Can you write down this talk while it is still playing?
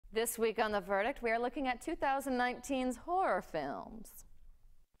This week on The Verdict, we are looking at 2019's horror films.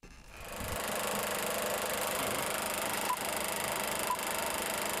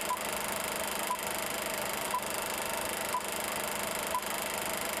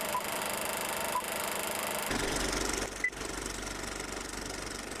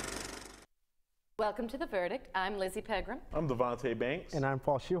 Welcome to The Verdict. I'm Lizzy Pegram. I'm Devontae Banks. And I'm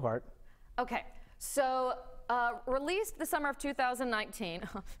Paul Schuhart. Okay, so released the summer of 2019,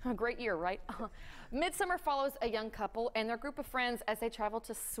 a great year, right? Midsommar follows a young couple and their group of friends as they travel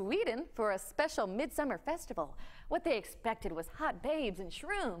to Sweden for a special Midsommar festival. What they expected was hot babes and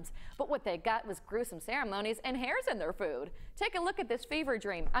shrooms, but what they got was gruesome ceremonies and hairs in their food. Take a look at this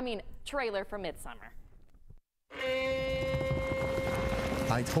trailer for Midsommar.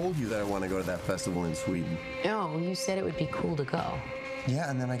 I told you that I want to go to that festival in Sweden. No, you said it would be cool to go.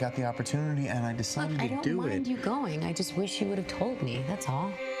 Yeah, and then I got the opportunity and I decided to do it. I don't mind you going. I just wish you would have told me, that's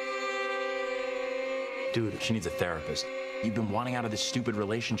all. Dude, she needs a therapist. You've been wanting out of this stupid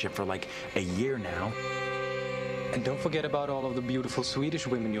relationship for like a year now. And don't forget about all of the beautiful Swedish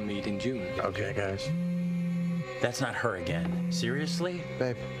women you'll meet in June. Okay, guys. That's not her again. Seriously?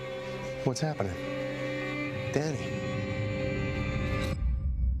 Babe, what's happening? Danny.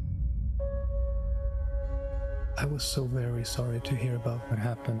 I was so very sorry to hear about what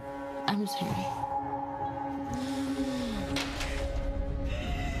happened. I'm sorry.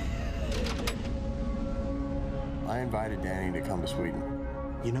 I invited Danny to come to Sweden.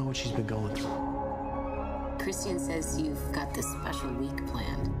 You know what she's been going through. Christian says you've got this special week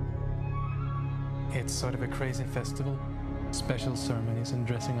planned. It's sort of a crazy festival. Special ceremonies and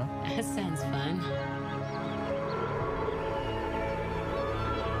dressing up. That sounds fun.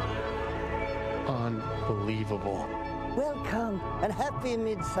 Unbelievable. Welcome and happy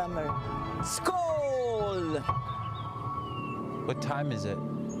Midsommar. Skål! What time is it?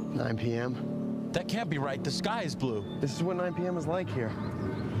 9 p.m. That can't be right. The sky is blue. This is what 9 p.m. is like here.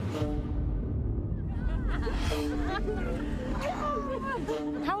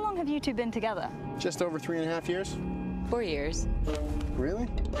 How long have you two been together? Just over 3.5 years. 4 years. Really?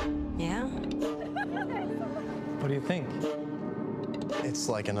 Yeah. What do you think? It's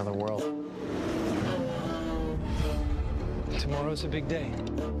like another world. Tomorrow's a big day.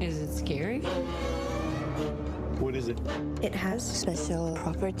 Is it scary? What is it? It has special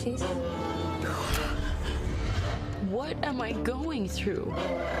properties. What am I going through?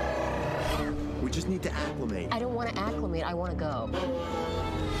 We just need to acclimate. I don't want to acclimate, I want to go.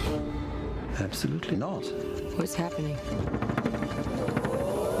 Absolutely not. What's happening?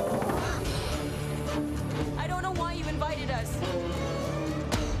 I don't know why you invited us.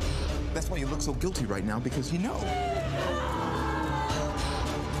 That's why you look so guilty right now, because you know.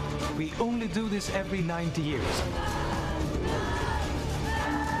 We only do this every 90 years.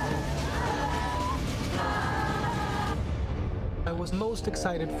 I was most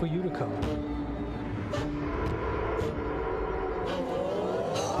excited for you to come.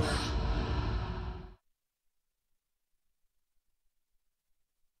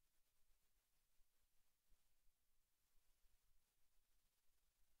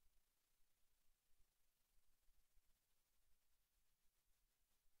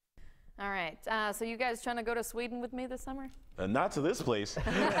 All right, so you guys trying to go to Sweden with me this summer? Not to this place.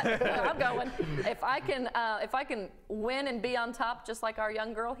 I'm going. If I can win and be on top just like our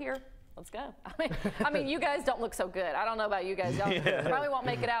young girl here, let's go. I mean, you guys don't look so good. I don't know about you guys. Y'all probably won't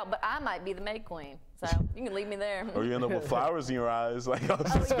make it out, but I might be the maid queen. So you can leave me there. Or you end up with flowers in your eyes. Like,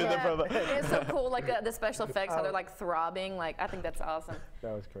 It's so cool, like the special effects, how they're like throbbing. Like, I think that's awesome.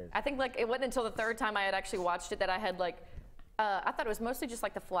 That was crazy. I think like it wasn't until the third time I had actually watched it that I had like, I thought it was mostly just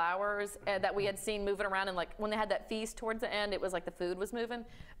like the flowers that we had seen moving around, and like when they had that feast towards the end, it was like the food was moving.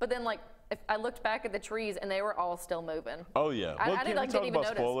 But then like if I looked back at the trees and they were all still moving. Oh yeah. I Can we talk about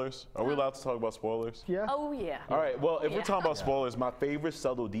spoilers? Are we allowed to talk about spoilers? Yeah. Oh yeah. All right. Well, if we're talking about spoilers, my favorite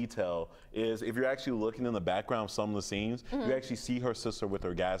subtle detail is if you're actually looking in the background of some of the scenes, you actually see her sister with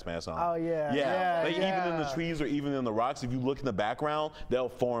her gas mask on. Oh yeah. Yeah. Like even in the trees or even in the rocks, if you look in the background, they'll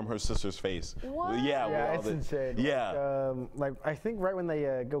form her sister's face. What? Yeah. Yeah, it's insane. Yeah. Like I think right when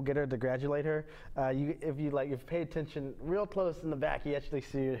they go get her to gratulate her, if you pay attention real close in the back, you actually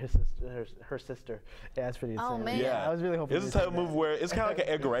see her sister. Yeah, that's pretty insane. Oh man. Yeah. I was really hoping. It's a type of movie where it's kind of like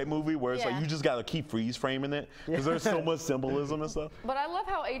an Edgar Wright movie where it's like you just gotta keep freeze framing it because there's so much symbolism and stuff. But I love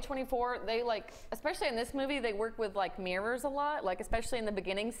how A24, they like, especially in this movie, they work with like mirrors a lot, like especially in the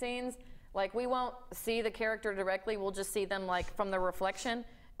beginning scenes. Like we won't see the character directly, we'll just see them like from the reflection,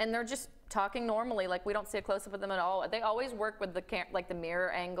 and they're just talking normally, like we don't see a close-up of them at all. They always work with the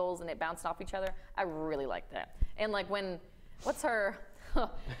mirror angles and it bounced off each other. I really like that. And like when, what's her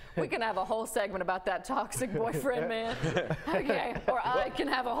We can have a whole segment about that toxic boyfriend, man. Okay, or I can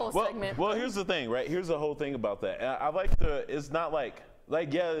have a whole segment. Well, here's the thing, right? Here's the whole thing about that. I like it's not like,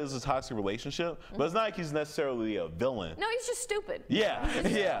 yeah, it's a toxic relationship, but it's not like he's necessarily a villain. No, he's just stupid. Yeah,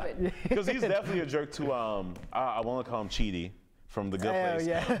 yeah. Because he's definitely a jerk to, I want to call him Cheaty from The Good Place.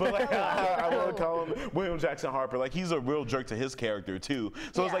 Yeah. But like, I want to call him William Jackson Harper. Like, he's a real jerk to his character, too.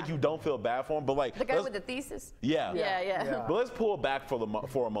 So it's like you don't feel bad for him, but like. The guy with the thesis? Yeah. Yeah. But let's pull it back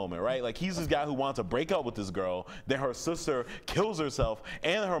for a moment, right? Like, he's this guy who wants to break up with this girl, then her sister kills herself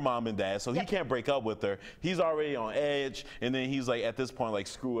and her mom and dad, so he can't break up with her. He's already on edge, and then he's like, at this point, like,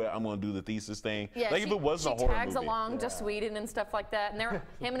 screw it, I'm going to do the thesis thing. Yeah, like, if it wasn't a horror movie. She tags along to Sweden and stuff like that, and him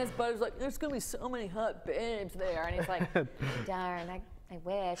and his buddies like, there's going to be so many hot babes there, and he's like, darn, I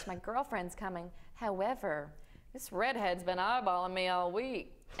wish, my girlfriend's coming. However, this redhead's been eyeballing me all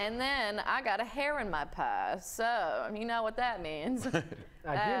week. And then I got a hair in my pie, so you know what that means. I do know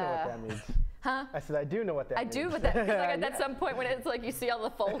what that means. Huh? I said I do know what that means. I do, but like at some point when it's like you see all the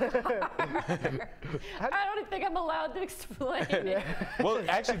fold. I don't think I'm allowed to explain it. Well,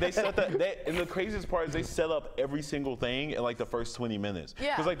 actually, they set that. And the craziest part is they set up every single thing in like the first 20 minutes.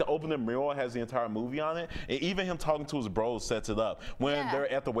 Yeah. Because like the opening mural has the entire movie on it, and even him talking to his bros sets it up. When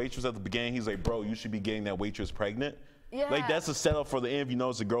they're at the waitress at the beginning, he's like, "Bro, you should be getting that waitress pregnant." Yeah. Like that's a setup for the end. You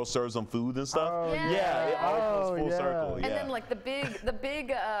notice the girl serves them food and stuff. Oh, yeah. It always goes full circle. And then like the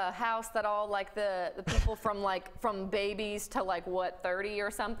big house that all like the people from babies to like what 30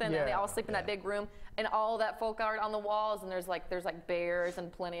 or something, and they all sleep in that big room, and all that folk art on the walls, and there's like bears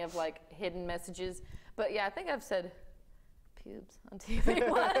and plenty of like hidden messages. But yeah, I think I've said pubes on TV.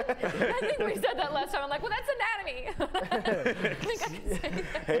 What? I think we said that last time. I'm like, well, that's anatomy. I think I can say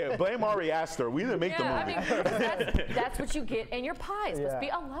that. Hey, blame Ari Aster. We didn't make the movie. I mean, that's what you get in your pie. It's supposed to be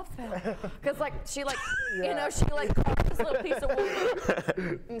a love film. Because like she like you know she like carves this little piece of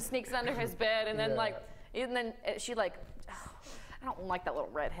wood and sneaks it under his bed, and then and then she like. I don't like that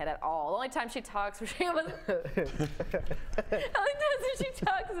little redhead at all. The only time she talks, is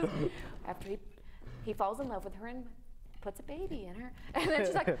after he falls in love with her and puts a baby in her, and then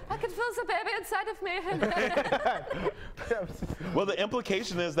she's like, I can feel the baby inside of me. Well, the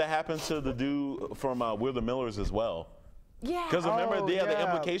implication is that happened to the dude from We're the Millers as well. Yeah. Because remember, the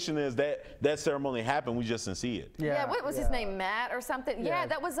implication is that ceremony happened, we just didn't see it. Yeah, what was his name, Matt or something? Yeah,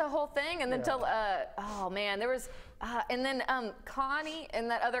 that was the whole thing. And then oh man, there was, and then Connie and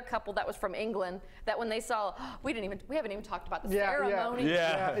that other couple that was from England, that when they saw, we haven't even talked about the ceremony.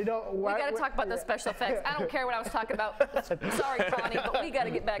 Yeah. You know, we got to talk about the special effects. I don't care what I was talking about. Sorry, Connie, but we got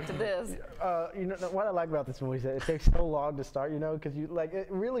to get back to this. You know what I like about this movie is that it takes so long to start. You know, because you like it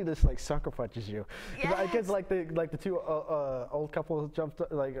really just like sucker punches you. Because like the two old couple jumped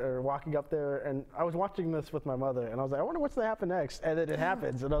are walking up there, and I was watching this with my mother, and I was like, I wonder what's gonna happen next, and then it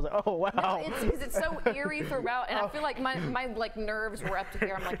happens, and I was like, oh wow. No, it's so eerie throughout, and I feel like my like nerves were up to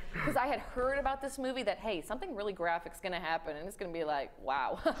here. I'm like, because I had heard about this movie that hey, something really graphic's gonna happen, and it's gonna be like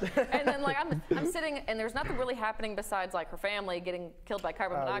wow. And then like I'm sitting, and there's nothing really happening besides like her family getting killed by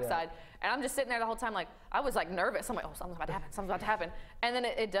carbon monoxide. And I'm just sitting there the whole time like, I was like nervous. I'm like, oh, something's about to happen, something's about to happen. And then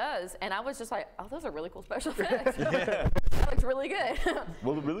it does, and I was just like, oh, those are really cool special effects. That looks really good.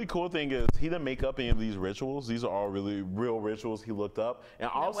 Well, the really cool thing is he didn't make up any of these rituals. These are all really real rituals he looked up. And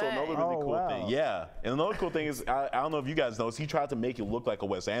also another really cool thing, and another cool thing is, I don't know if you guys know, is he tried to make it look like a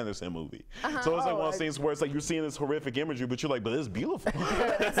Wes Anderson movie. So it's like one of those things where it's like you're seeing this horrific imagery, but you're like, but it's beautiful.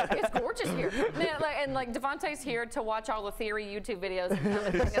 It's gorgeous here. And like Devontae's here to watch all the theory YouTube videos and come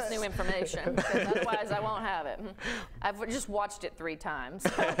and bring us new information. Otherwise, I won't have it. I've just watched it 3 times.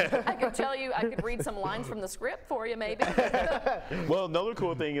 I could tell you, I could read some lines from the script for you, maybe. Well, another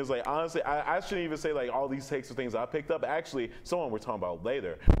cool thing is, like, honestly, I shouldn't even say, like, all these takes are things I picked up. Actually, someone we're talking about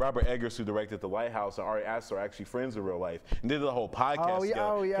later, Robert Eggers, who directed The Lighthouse, and Ari Aster are actually friends in real life, and did the whole podcast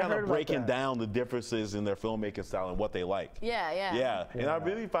together, kind of breaking down the differences in their filmmaking style and what they like. Yeah. And I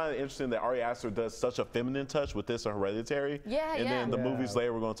really find it interesting that Ari Aster does such a feminine touch with this and Hereditary. And then the movies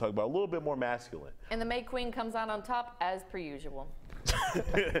later we're going to talk about a little bit more masculine. And the May Queen comes out on top as per usual.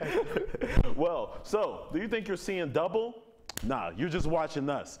 Well, so do you think you're seeing double? Nah, you're just watching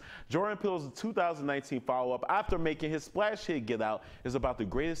us. Jordan Peele's 2019 follow-up after making his splash hit Get Out is about the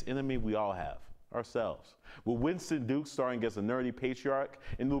greatest enemy we all have, ourselves. With Winston Duke starring as a nerdy patriarch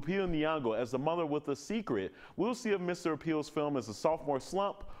and Lupita Nyong'o as the mother with a secret, we'll see if Mr. Peele's film is a sophomore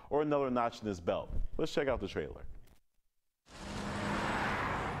slump or another notch in his belt. Let's check out the trailer.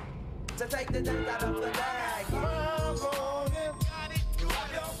 To take the dirt out of the bag.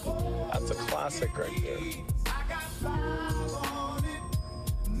 That's a classic right there.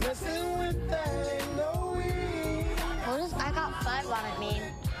 Messing with that ain't no weed. What does I got 5 on it mean?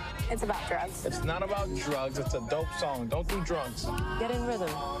 It's about drugs. It's not about drugs. It's a dope song. Don't do drugs. Get in rhythm.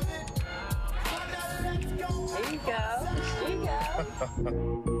 There you go. There you go.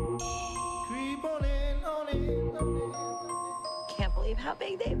 Can't believe how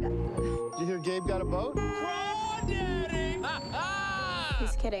big they've got. Did you hear Gabe got a boat?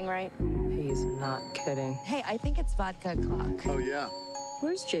 He's kidding, right? He's not kidding. Hey, I think it's vodka o'clock. Oh, yeah.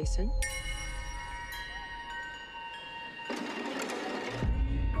 Where's Jason?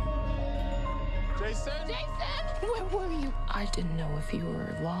 Jason? Jason! Where were you? I didn't know if you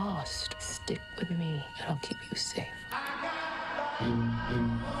were lost. Stick with me, and I'll keep you safe.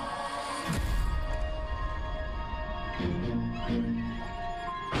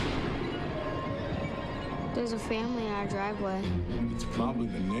 There's a family in our driveway. It's probably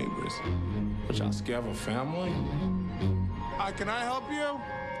the neighbors. But y'all scared of a family? Hi, can I help you?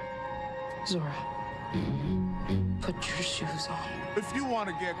 Zora, put your shoes on. If you want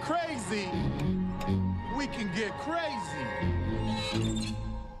to get crazy, we can get crazy.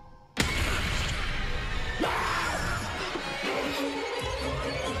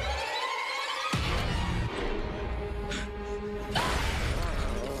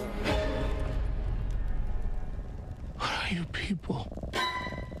 What are you people?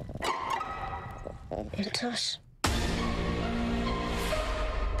 It's us.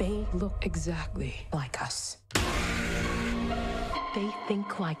 They look exactly like us. They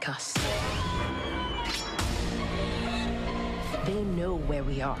think like us. They know where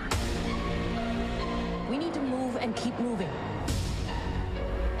we are. We need to move and keep moving.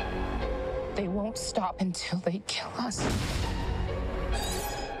 They won't stop until they kill us.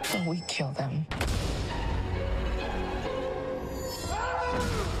 Or we kill them.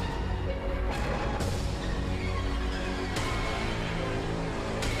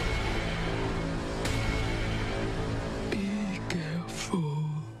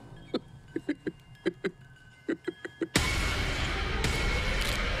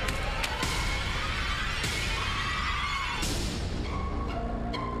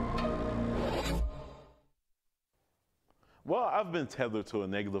 Well, I've been tethered to a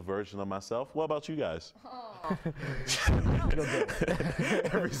negative version of myself. What about you guys? Oh.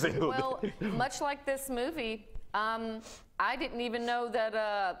 Every single Well, day. much like this movie, I didn't even know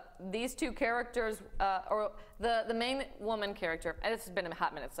that these two characters, or the main woman character, and it's been a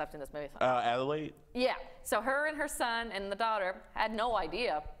hot minute since I've seen this movie. Adelaide? Yeah, so her and her son and the daughter had no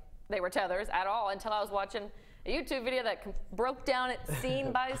idea they were tethers at all until I was watching a YouTube video that broke down it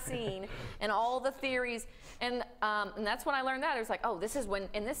scene by scene and all the theories. And that's when I learned that. It was like, oh, this is when,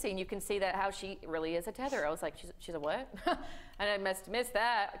 in this scene, you can see that how she really is a tether. I was like, she's a what? And I missed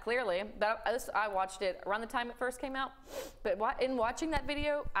that, clearly. But I watched it around the time it first came out. But in watching that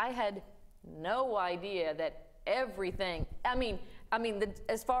video, I had no idea that everything,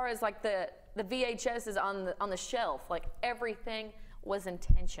 as far as like the VHS is on the shelf, like everything was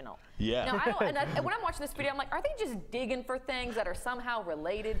intentional. Yeah. Now, and when I'm watching this video, I'm like, are they just digging for things that are somehow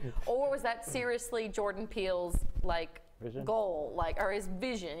related, or was that seriously Jordan Peele's goal, or his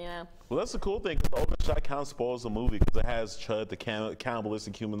vision? You know. Well, that's the cool thing. The open shot kind of spoils the movie because it has Chud, the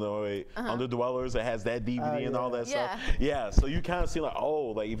cannibalistic humanoid underdwellers. It has that DVD and all that stuff. Yeah. So you kind of see like, oh,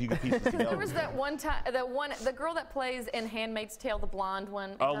 like if you can piece it together. There was that one time, the girl that plays in *Handmaid's Tale*, the blonde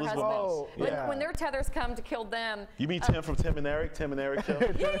one. Oh, Elizabeth Moss. When their tethers come to kill them. You mean Tim from Tim and Eric show?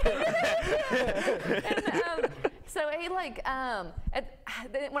 So he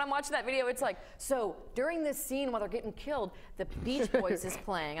when I'm watching that video, it's like, so during this scene while they're getting killed, the Beach Boys is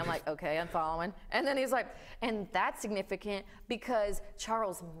playing. I'm like, okay, I'm following. And then he's like, and that's significant because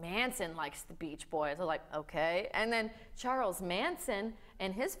Charles Manson likes the Beach Boys. I'm like, okay. And then Charles Manson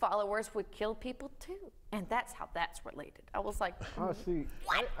and his followers would kill people too. And that's how that's related. I was like, oh, see,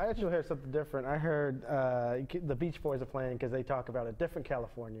 I actually heard something different. I heard the Beach Boys are playing because they talk about a different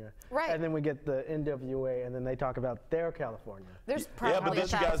California. Right. And then we get the NWA, and then they talk about their California. There's probably but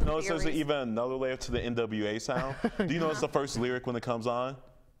don't you guys notice there's even another layer to the NWA sound? Do you notice the first lyric when it comes on?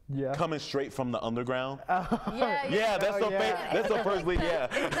 Yeah. Coming straight from the underground. Yeah, that's the first lead. Yeah.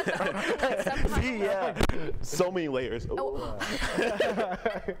 See, yeah. So many layers. Oh.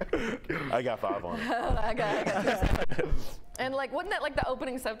 I got 5 on it. I got And wasn't that like the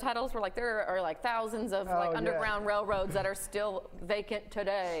opening subtitles where there are thousands of underground railroads that are still vacant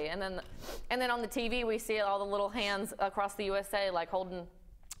today, and then on the TV we see all the little hands across the USA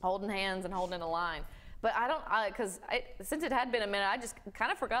holding hands and holding a line. But since it had been a minute, I just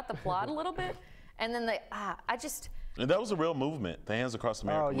kind of forgot the plot a little bit. And then And that was a real movement, the Hands Across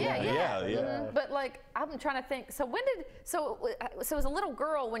America. Oh, yeah. Yeah. But like, I'm trying to think. So when did so it was a little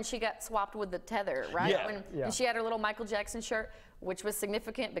girl when she got swapped with the tether, right? Yeah. And she had her little Michael Jackson shirt, which was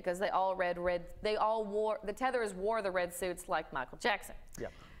significant because they all red. They all wore the tethers wore the red suits like Michael Jackson. Yeah.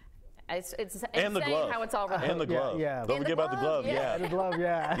 It's and the glove. how it's all related. And the glove. Yeah. Don't forget about the glove. Yeah. And the glove,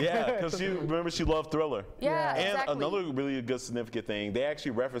 yeah. Yeah, because she loved Thriller. Yeah, And exactly. another really good significant thing, they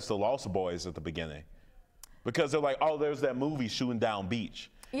actually referenced the Lost Boys at the beginning. Because they're like, oh, there's that movie, Shooting Down Beach.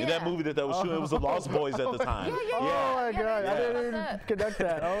 And that movie that was shooting, it was the Lost Boys at the time. Oh my God, I didn't even connect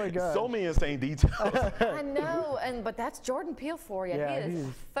that. Oh my God. So many insane details. I know, but that's Jordan Peele for you. Yeah, he is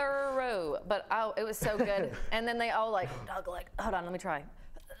thorough. But it was so good. And then they all like talk like, hold on, let me try.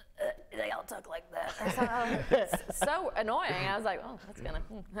 They all talk like that. It's so annoying. I was like, oh, that's gonna.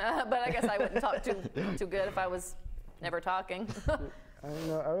 But I guess I wouldn't talk too good if I was never talking. I don't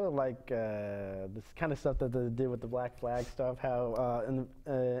know. I really like this kind of stuff that they did with the Black Flag stuff. How in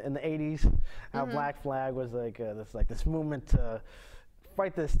the '80s, how Black Flag was like this movement to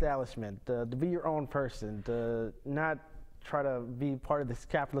fight the establishment, to be your own person, to not try to be part of this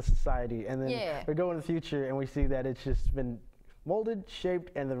capitalist society. And then we go in the future and we see that it's just been molded, shaped,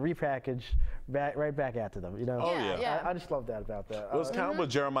 and then repackaged right back at them. You know? Oh yeah. I just love that about that. Well, it's kind of what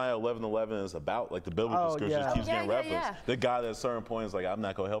Jeremiah 11:11 is about, like the biblical scriptures keeps getting referenced. The God at a certain point is like, I'm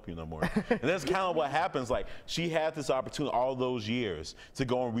not gonna help you no more. And that's kind of what happens. Like she had this opportunity all those years to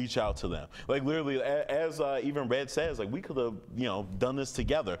go and reach out to them. Like literally, as even Red says, like we could have done this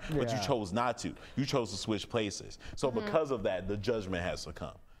together, but you chose not to. You chose to switch places. So because of that, the judgment has to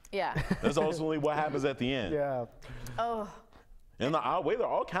come. Yeah. That's ultimately what happens at the end. Yeah. Oh. In a way, they're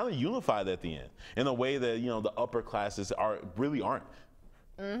all kind of unified at the end. In a way that the upper classes really aren't.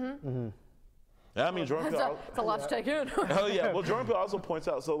 I mean, Jordan Peele. It's a lot to take in. Oh yeah. Well, Jordan Peele also points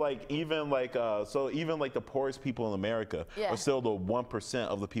out, so even the poorest people in America are still the 1%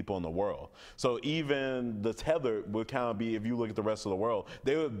 of the people in the world. So even the tether would kind of be, if you look at the rest of the world,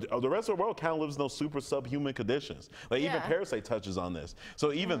 the rest of the world kind of lives in those super subhuman conditions. Like even Parasite touches on this.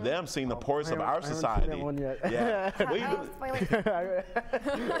 So even them seeing the poorest of our society. Yeah. But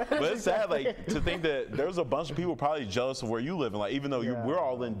it's sad, like to think that there's a bunch of people probably jealous of where you live, and like even though we're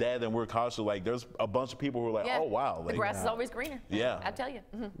all in debt and we're cautious, like there's a bunch of people who are like, oh wow, like, the grass is always greener. Yeah, I tell you.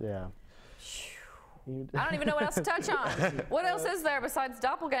 Yeah. I don't even know what else to touch on. What else is there besides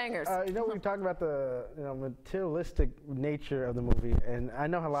doppelgangers? We talked about the materialistic nature of the movie, and I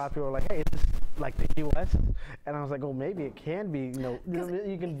know a lot of people are like, hey, it's like the U.S., and I was like, well, maybe it can be.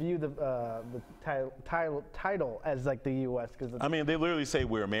 You can view the title as like the U.S. because I mean, they literally say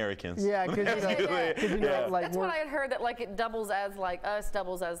we're Americans. Yeah, because like that's what I had heard, that like it doubles as like us,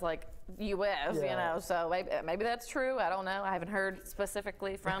 doubles as like U.S. So maybe that's true. I don't know. I haven't heard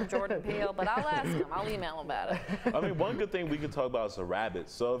specifically from Jordan Peele, but I'll ask him. I'll email him about it. I mean, one good thing we can talk about is the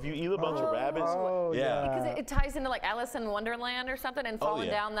rabbits. So if you eat a bunch of rabbits, because it ties into like Alice in Wonderland or something, and falling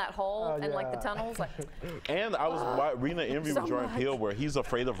down that hole and like the tunnels. Like. And I was reading an interview with Jordan Peele where he's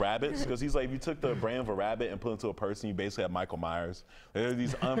afraid of rabbits because he's like, if you took the brain of a rabbit and put it into a person, you basically have Michael Myers. They're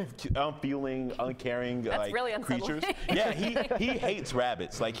these unfeeling, uncaring really creatures. Yeah, he hates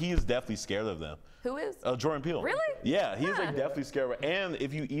rabbits. Like he is definitely scared of them. Who is? Jordan Peele. Really? Yeah, he's like definitely scared. And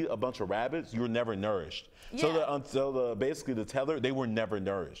if you eat a bunch of rabbits, you're never nourished. Yeah. So basically the tether, they were never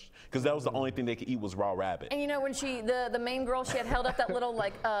nourished because that was the only thing they could eat was raw rabbit. And when the main girl, she had held up that little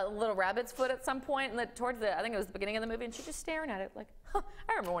little rabbit's foot at some point, and towards I think it was the beginning of the movie, and she's just staring at it like, huh,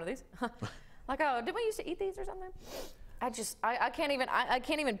 I remember one of these. Like, oh, did we used to eat these or something? I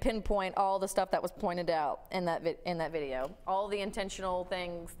can't even pinpoint all the stuff that was pointed out in that video. All the intentional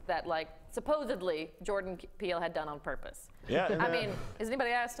things that like supposedly Jordan Peele had done on purpose. Yeah. I mean, has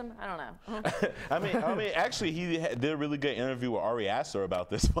anybody asked him? I don't know. I mean, actually, he did a really good interview with Ari Aster about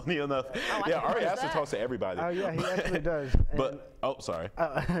this. Funny enough, Ari Aster talks to everybody. Oh yeah, he actually does. But sorry.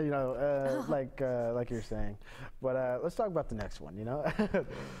 Like you're saying, but let's talk about the next one.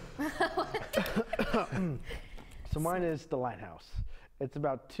 So mine is The Lighthouse. It's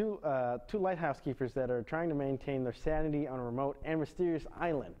about two lighthouse keepers that are trying to maintain their sanity on a remote and mysterious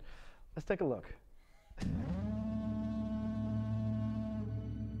island. Let's take a look.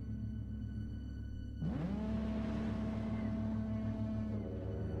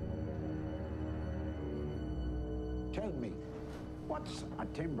 Tell me, what's a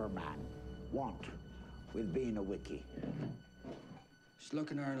timberman want with being a wickie? Just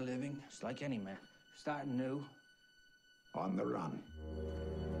looking to earn a living, just like any man. Starting new. On the run.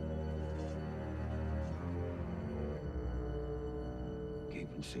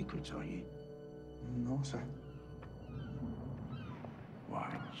 Keeping secrets, are you? No, sir. Why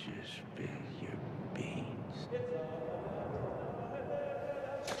don't you spill your beans? Watch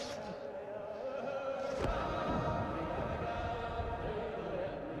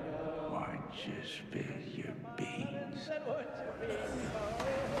you spill your beans.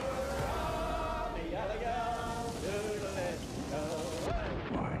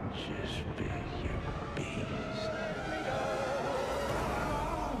 Watch you spill your beans.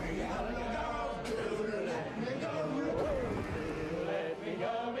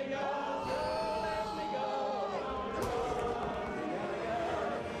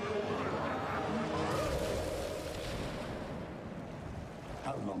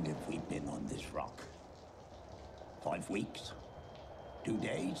 How long have we been on this rock? 5 weeks? 2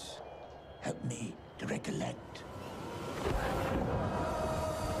 days? Help me to recollect.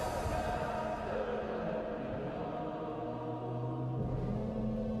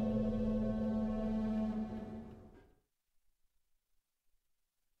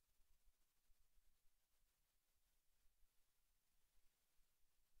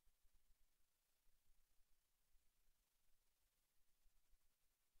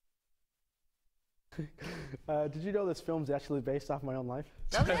 Did you know this film's actually based off my own life?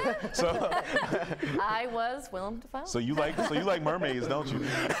 Oh, yeah. So I was Willem Dafoe. So you like mermaids, don't you?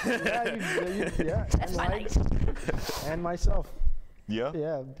 Yeah. That's my light. And myself. Yeah.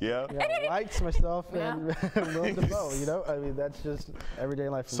 Yeah. Lights, myself, and Willem Dafoe. You know, I mean, that's just everyday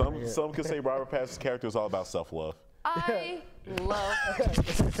life. Some could say Robert Pattinson's character is all about self-love. I love Robert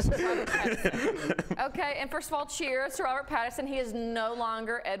Pattinson. Okay, and first of all, cheers to Robert Pattinson. He is no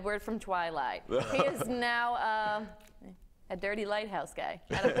longer Edward from Twilight. He is now a dirty lighthouse guy.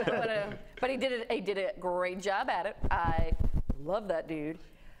 I don't know but he did a great job at it. I love that dude.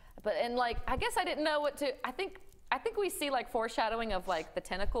 And like, I guess I didn't know what to. I think we see like foreshadowing of like the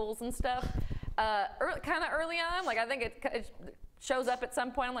tentacles and stuff, kind of early on. Like I think it shows up at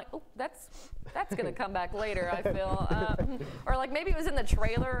some point. I'm like, oh, that's gonna come back later, I feel. Or like maybe it was in the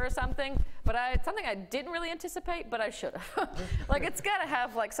trailer or something, but something I didn't really anticipate, but I should have. Like it's gotta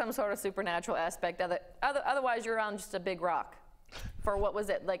have like some sort of supernatural aspect of it. Otherwise you're on just a big rock. For what was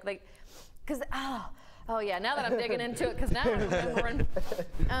it? Cause, oh yeah, now that I'm digging into it, cause now I'm remembering.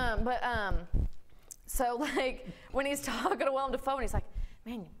 So like when he's talking to Willem Dafoe and he's like,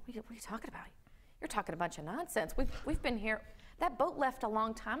 man, what are you talking about? You're talking a bunch of nonsense. We've been here. That boat left a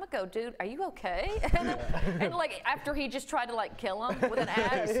long time ago, dude. Are you okay? And like after he just tried to like kill him with an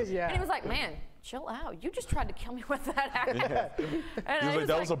axe, and he was like, man, chill out. You just tried to kill me with that axe. And he was like,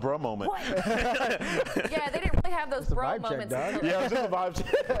 that was a bro moment. What? Yeah, they didn't really have those bro moments. Yeah, it was just a vibe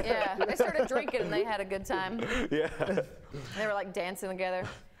check. Yeah, they started drinking and they had a good time. Yeah. They were like dancing together.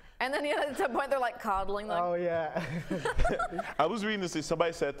 And then at some point they're like coddling. Like, oh yeah. I was reading this.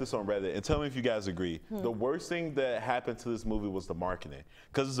 Somebody said this on Reddit, and tell me if you guys agree. The worst thing that happened to this movie was the marketing,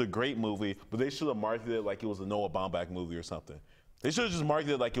 because it's a great movie, but they should have marketed it like it was a Noah Baumbach movie or something. They should have just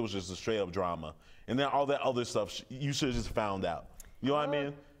marketed it like it was just a straight up drama, and then all that other stuff you should have just found out. You know what I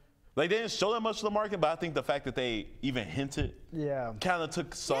mean? Like they didn't show that much of the marketing, but I think the fact that they even hinted, kind of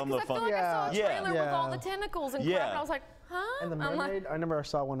took some of the fun. I feel like I saw a trailer with all the tentacles and crap, and I was like, huh? And the mermaid, I never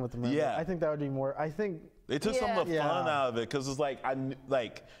saw one with the mermaid. Yeah. I think that would be more. I think they took some of the fun out of it, because it's like by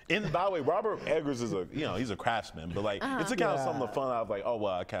the way, Robert Eggers is he's a craftsman, but like it took out some of the fun out of like, oh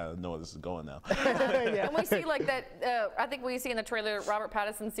well, I kind of know where this is going now. And we see like that. I think we see in the trailer Robert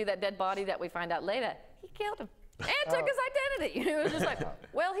Pattinson see that dead body that we find out later. He killed him. And took his identity. You know, it was just like,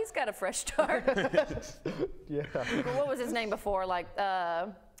 well, he's got a fresh start. Yeah. Well, what was his name before? Like,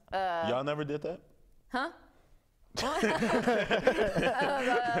 y'all never did that? Huh?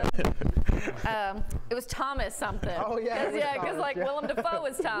 It was Thomas something. Oh yeah. Because like Willem Dafoe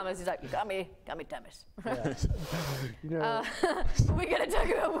was Thomas. He's like, got me Thomas. Yeah. We gotta talk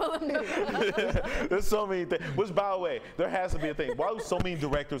about Willem Dafoe. There's so many things. Which, by the way, there has to be a thing. Why do so many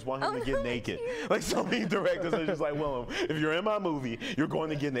directors want him to get naked? Like so many directors are just like, Willem, if you're in my movie, you're going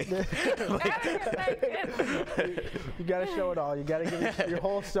to get naked. You gotta show it all. You gotta give your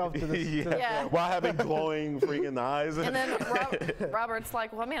whole self to this. While having glowing freaking eyes. And then Robert's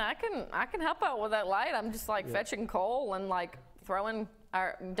like, well, I mean, I can help out with that light. I'm just like fetching coal and like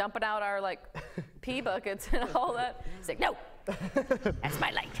dumping out our like pee buckets and all that. He's like, no, that's my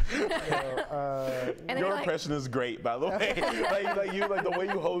light. Your impression is great, by the way. like the way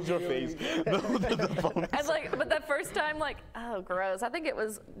you hold your face. And like, but that first time, like, oh, gross. I think it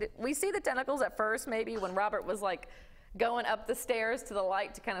was. We see the tentacles at first, maybe when Robert was like going up the stairs to the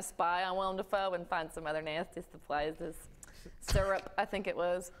light to kind of spy on Willem Dafoe and find some other nasty supplies, this syrup, I think it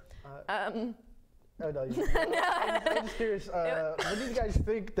was. Oh, no, I'm just curious. What do you guys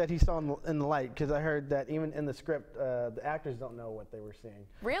think that he saw in the light? Because I heard that even in the script, the actors don't know what they were seeing.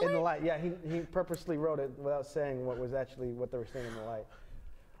 Really? In the light, yeah. He purposely wrote it without saying what was actually what they were seeing in the light.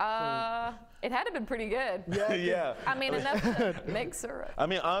 It had to have been pretty good. Yeah. Yeah. I mean, enough to make sure. I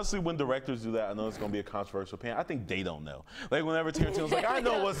mean, honestly, when directors do that, I know it's going to be a controversial opinion. I think they don't know. Like, whenever Tarantino's like, I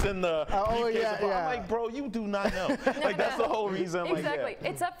know what's in the briefcase. I'm like, bro, you do not know. Like, that's the whole reason. Exactly. Like, yeah.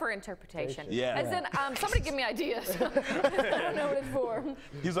 It's up for interpretation. Yeah. As in, somebody give me ideas. I don't know what it's for.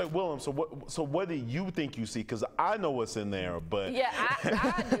 He's like, Willem, so what do you think you see? Because I know what's in there, but. Yeah,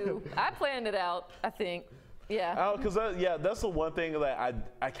 I do. I planned it out, I think. Yeah. Because that's the one thing that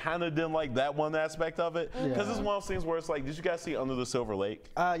I kind of didn't like that one aspect of it. Because it's one of those things where it's like, did you guys see Under the Silver Lake?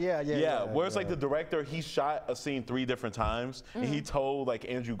 Yeah. Where it's like the director, he shot a scene 3 different times, and he told like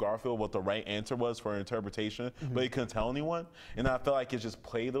Andrew Garfield what the right answer was for interpretation, but he couldn't tell anyone. And I felt like it just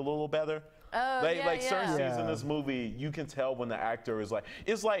played a little better. Like certain scenes in this movie, you can tell when the actor is like,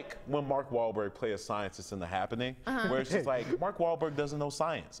 it's like when Mark Wahlberg plays a scientist in The Happening, where it's just like, Mark Wahlberg doesn't know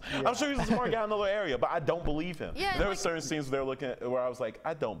science. I'm sure he's a smart guy in another area, but I don't believe him. There were certain scenes they're looking at where I was like,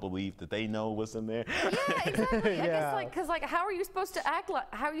 I don't believe that they know what's in there. Yeah, exactly. I guess like, cause like, how are you supposed to act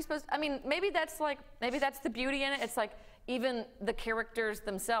like? How are you supposed? I mean, maybe that's the beauty in it. It's like even the characters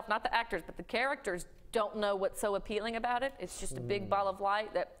themselves, not the actors, but the characters don't know what's so appealing about it. It's just a big ball of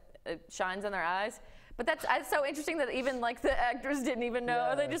light that. It shines in their eyes, but it's so interesting that even like the actors didn't even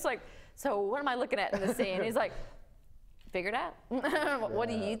know. They're just like, so what am I looking at in the scene? He's like, figure it out. What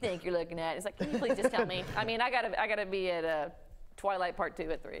do you think you're looking at? He's like, can you please just tell me? I mean, I gotta be at Twilight Part 2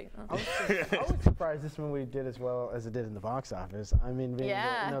 at 3. I was surprised this movie did as well as it did in the box office. I mean, being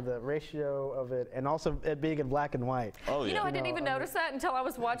the ratio of it, and also it being in black and white. Oh yeah. You know, I didn't even notice that until I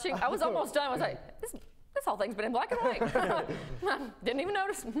was watching. I was almost done. I was like, this whole thing's been in black and white. Didn't even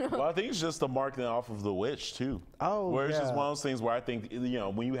notice. Well, I think it's just the marketing off of The Witch, too. Oh, where it's just one of those things where I think, you know,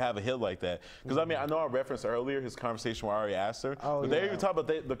 when you have a hit like that. Because, I mean, I know I referenced earlier his conversation with Ari Aster. But they even talk about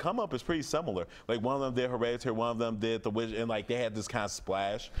the come-up is pretty similar. Like, one of them did Hereditary, one of them did The Witch, and, like, they had this kind of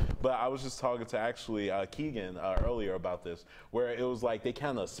splash. But I was just talking to, actually, Keegan earlier about this, where it was like they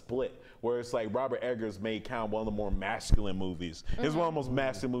kind of split. Where it's like Robert Eggers made kind of one of the more masculine movies. It's one of the most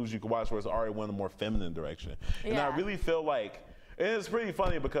masculine movies you can watch, whereas Ari went in a more feminine direction. And I really feel like, and it's pretty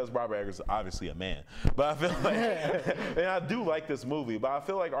funny because Robert Eggers is obviously a man, but I feel like, and I do like this movie, but I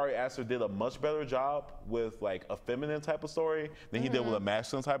feel like Ari Aster did a much better job with like a feminine type of story than he did with a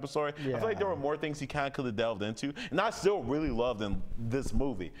masculine type of story. I feel like there were more things he kind of could have delved into, and I still really loved in this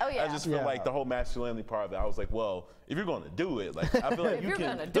movie. I just feel like the whole masculinity part of it, I was like, well, if you're going to do it, like I feel like you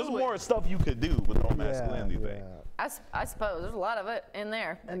can, there's more stuff you could do with the whole masculinity thing. I suppose there's a lot of it in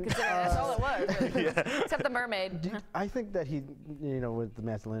there. That's all it was, really. Except the mermaid. I think that he, you know, with the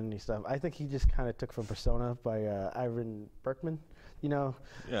masculinity stuff, I think he just kind of took from Persona by Ivan Berkman, you know,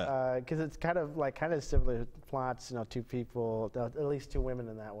 because it's kind of similar plots. You know, 2 people, at least 2 women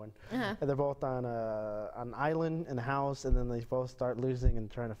in that one, and they're both on an island in a house, and then they both start losing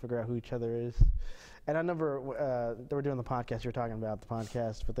and trying to figure out who each other is. And I remember they were doing the podcast you were talking about, the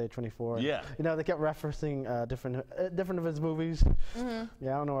podcast with A24. Yeah. You know, they kept referencing different of his movies. Yeah, I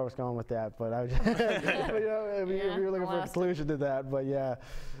don't know where I was going with that, but I was just, but, you know, if you were looking for a conclusion to that, but yeah.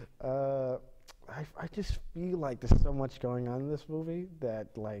 I just feel like there's so much going on in this movie that,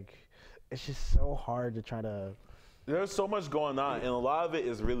 like, it's just so hard to try to... There's so much going on, and a lot of it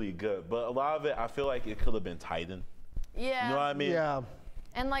is really good, but a lot of it, I feel like it could have been tightened. Yeah. You know what I mean? Yeah.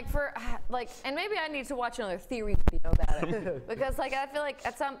 And like and maybe I need to watch another theory video about it because like I feel like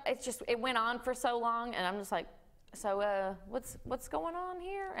it went on for so long, and I'm just like, so what's going on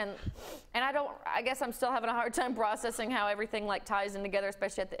here? And I guess I'm still having a hard time processing how everything like ties in together,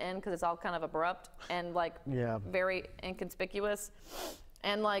 especially at the end because it's all kind of abrupt and like very inconspicuous.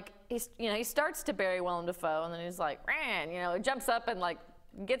 And like he starts to bury Willem Dafoe, and then he's like, "Ran," you know, jumps up and like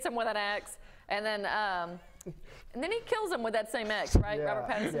gets him with an axe, and then he kills him with that same axe, right? Robert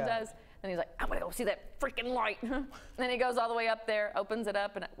Pattinson does. And he's like, "I'm gonna go see that freaking light." And then he goes all the way up there, opens it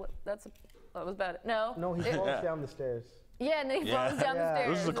up, and that was about it. No, he falls down the stairs. Yeah, and then he falls down the stairs.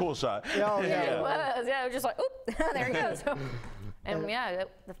 This is a cool shot. It was. Yeah, it was just like, oop, there he goes. And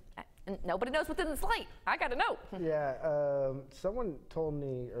and nobody knows what's in this light. I gotta know. Yeah, someone told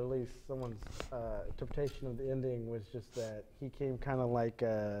me, or at least someone's interpretation of the ending was just that he came kind of like,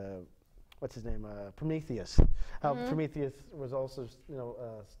 what's his name, Prometheus. How Prometheus was also,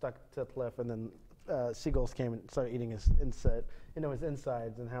 stuck to a cliff, and then seagulls came and started eating his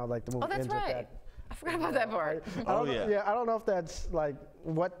insides, and how like the movie ends with that. I forgot about that part. I don't know if that's like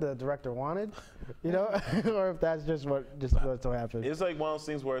what the director wanted, you know, or if that's just what so happened. It's like one of those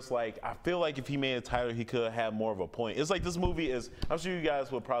things where it's like, I feel like if he made a title, he could have more of a point. It's like this movie is, I'm sure you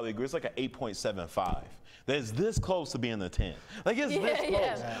guys would probably agree, it's like an 8.75. That's this close to being a 10. Like, it's this close.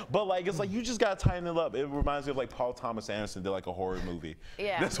 Yeah. But, like, it's like, you just got to tighten it up. It reminds me of, like, Paul Thomas Anderson did, like, a horror movie.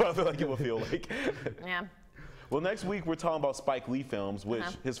 Yeah. That's what I feel like it would feel like. Yeah. Well, next week, we're talking about Spike Lee films, which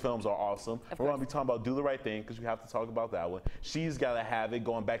his films are awesome. We're going to be talking about Do the Right Thing, because we have to talk about that one. She's Gotta Have It,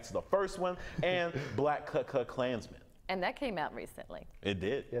 going back to the first one, and Black Klansman. And that came out recently. It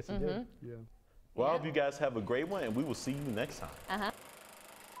did. Yes, it did. Yeah. Well, I hope you guys have a great one, and we will see you next time.